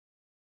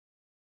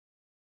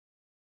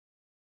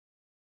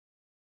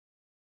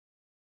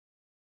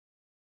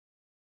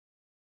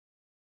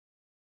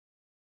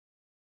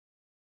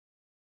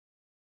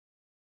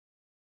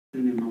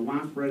and my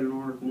wife read an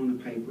article in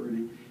the paper,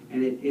 and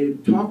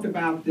it talked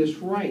about this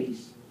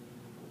race,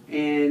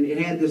 and it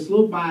had this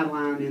little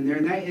byline in there,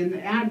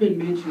 and I've been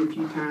mentioned a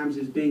few times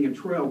as being a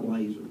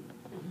trailblazer,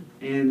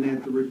 and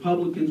that the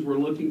Republicans were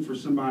looking for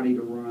somebody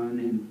to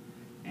run,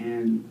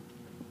 and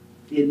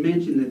it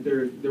mentioned that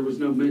there was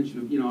no mention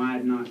of, I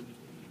had not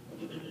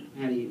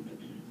had any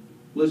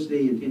listed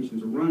any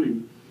intentions of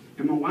running,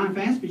 and my wife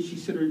asked me, she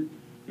said,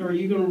 are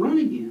you going to run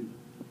again?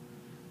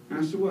 And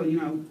I said, well, I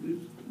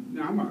wasn't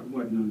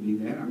going to do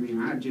that. I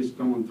mean, I'd just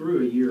gone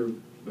through a year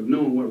of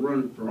knowing what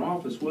running for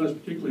office was,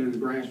 particularly in the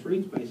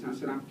grassroots space. And I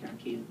said, I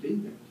can't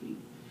do that to you.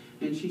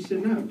 And she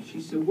said, no.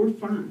 She said, we're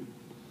fine.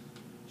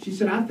 She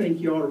said, I think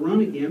you ought to run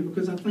again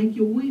because I think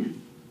you'll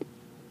win.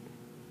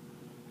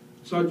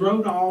 So I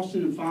drove to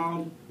Austin and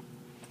filed.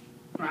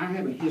 I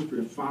have a history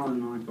of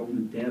filing like on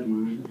the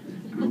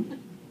deadline.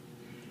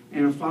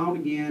 And I filed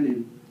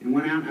again and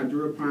went out and I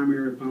drew a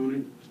primary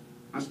opponent.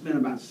 I spent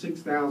about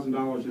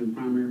 $6,000 in the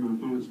primary. My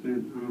opponent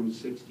spent, I don't know,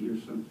 60 or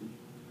something.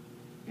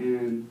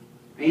 And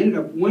I ended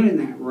up winning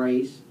that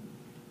race.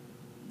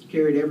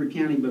 Carried every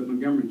county but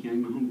Montgomery County.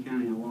 My home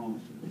county I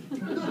lost.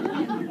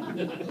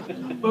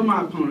 But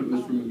my opponent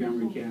was from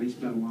Montgomery County.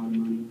 Spent a lot of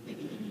money.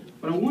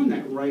 But I won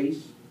that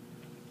race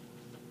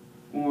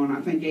on,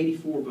 I think,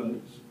 84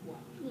 votes.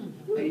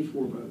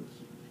 84 votes.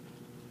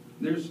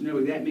 There's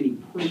nearly that many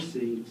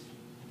precincts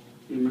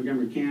in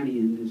Montgomery County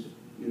in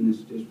this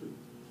district.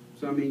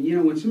 So, I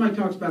mean, when somebody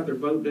talks about their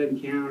vote doesn't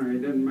count or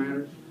it doesn't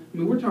matter, I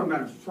mean, we're talking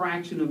about a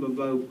fraction of a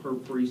vote per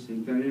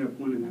precinct that ended up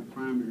winning that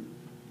primary.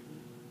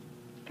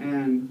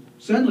 And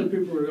suddenly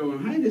people were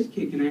going, hey, this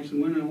kid can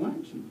actually win an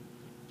election.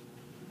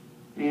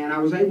 And I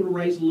was able to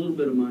raise a little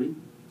bit of money,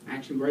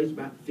 actually raised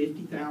about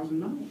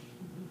 $50,000.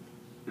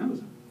 That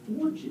was a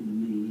fortune to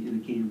me in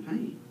a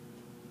campaign.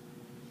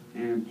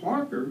 And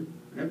Parker,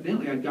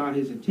 evidently I got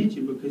his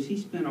attention because he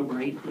spent over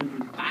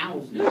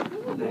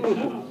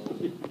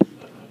 $800,000.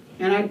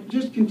 And I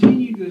just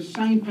continued the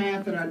same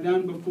path that I'd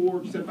done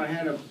before, except I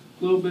had a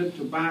little bit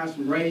to buy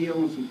some radio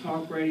and some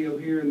talk radio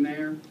here and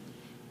there.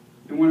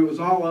 And when it was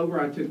all over,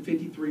 I took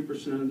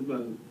 53% of the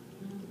vote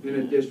in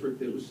a district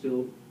that was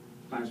still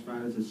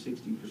classified as a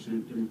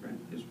 60% Democrat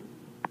district.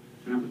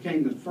 And I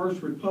became the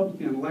first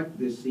Republican elected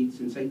this seat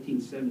since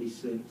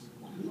 1876.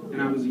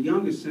 And I was the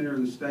youngest senator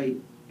in the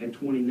state at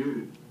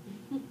 29.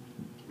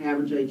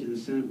 Average age of the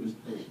Senate was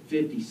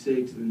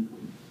 56, and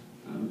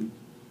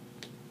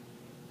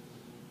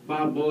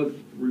Bob Bullock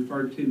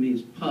referred to me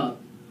as Pup.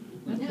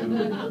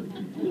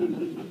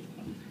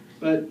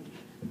 But,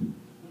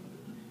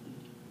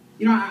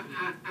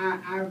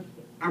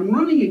 I'm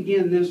running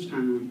again this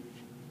time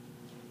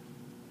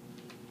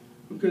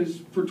because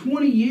for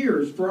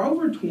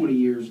over 20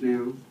 years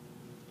now,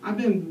 I've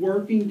been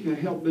working to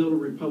help build a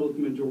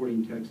Republican majority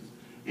in Texas.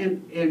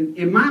 And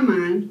in my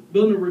mind,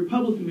 building a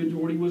Republican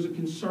majority was a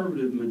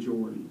conservative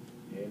majority.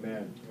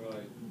 Amen.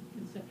 Right.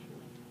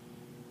 Conceptually.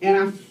 And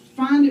I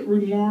find it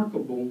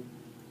remarkable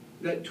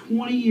that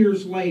 20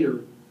 years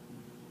later,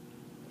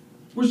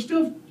 we're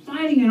still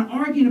fighting and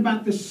arguing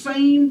about the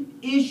same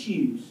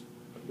issues.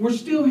 We're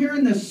still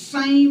hearing the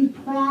same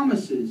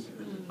promises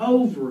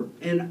over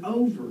and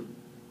over.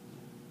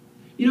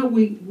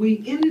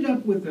 We ended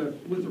up with a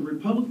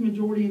Republican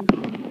majority in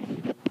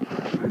Congress.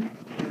 Right?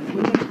 And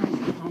we had a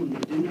component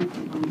that didn't have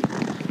components.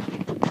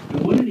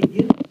 And what did it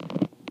get us?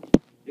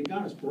 It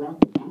got us Barack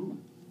Obama.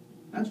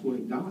 That's what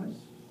it got us.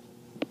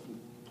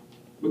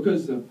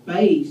 Because the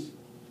base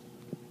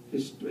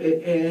has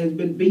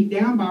been beat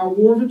down by a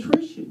war of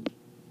attrition.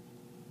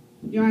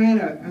 I had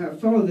a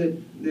fellow that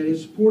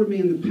has supported me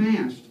in the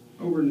past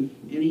over in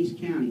East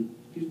County.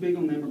 He was big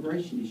on the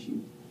immigration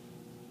issue.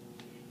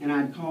 And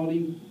I'd called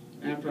him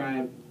after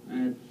I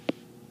had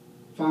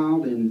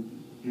filed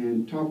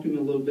and talked to him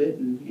a little bit,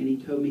 and he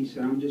told me, he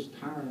said, I'm just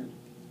tired.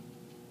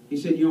 He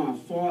said, I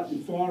fought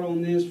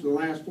on this for the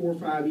last 4 or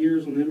 5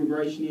 years on the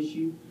immigration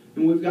issue,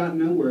 and we've gotten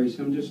nowhere. He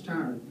said, I'm just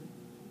tired.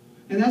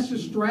 And that's a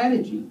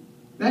strategy.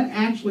 That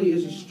actually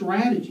is a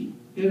strategy.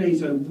 It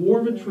is a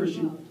war of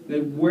attrition.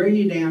 They wear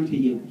you down till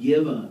you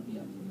give up.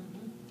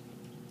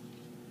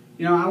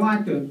 I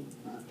like to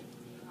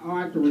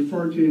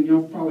refer to, and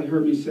y'all probably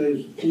heard me say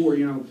this before,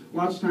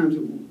 lots of times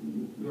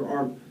there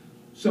are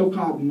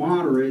so-called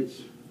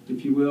moderates,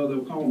 if you will,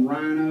 they'll call them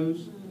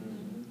rhinos.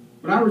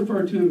 But I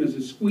refer to them as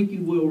a squeaky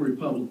wheel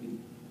Republican.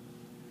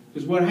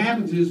 Because what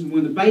happens is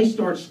when the base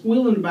starts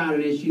squealing about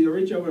an issue, they'll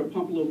reach over and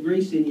pump a little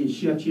grease in you and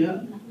shut you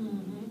up.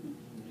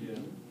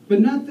 But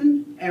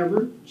nothing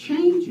ever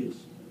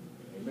changes.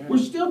 Amen. We're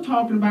still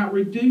talking about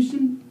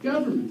reducing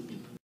government.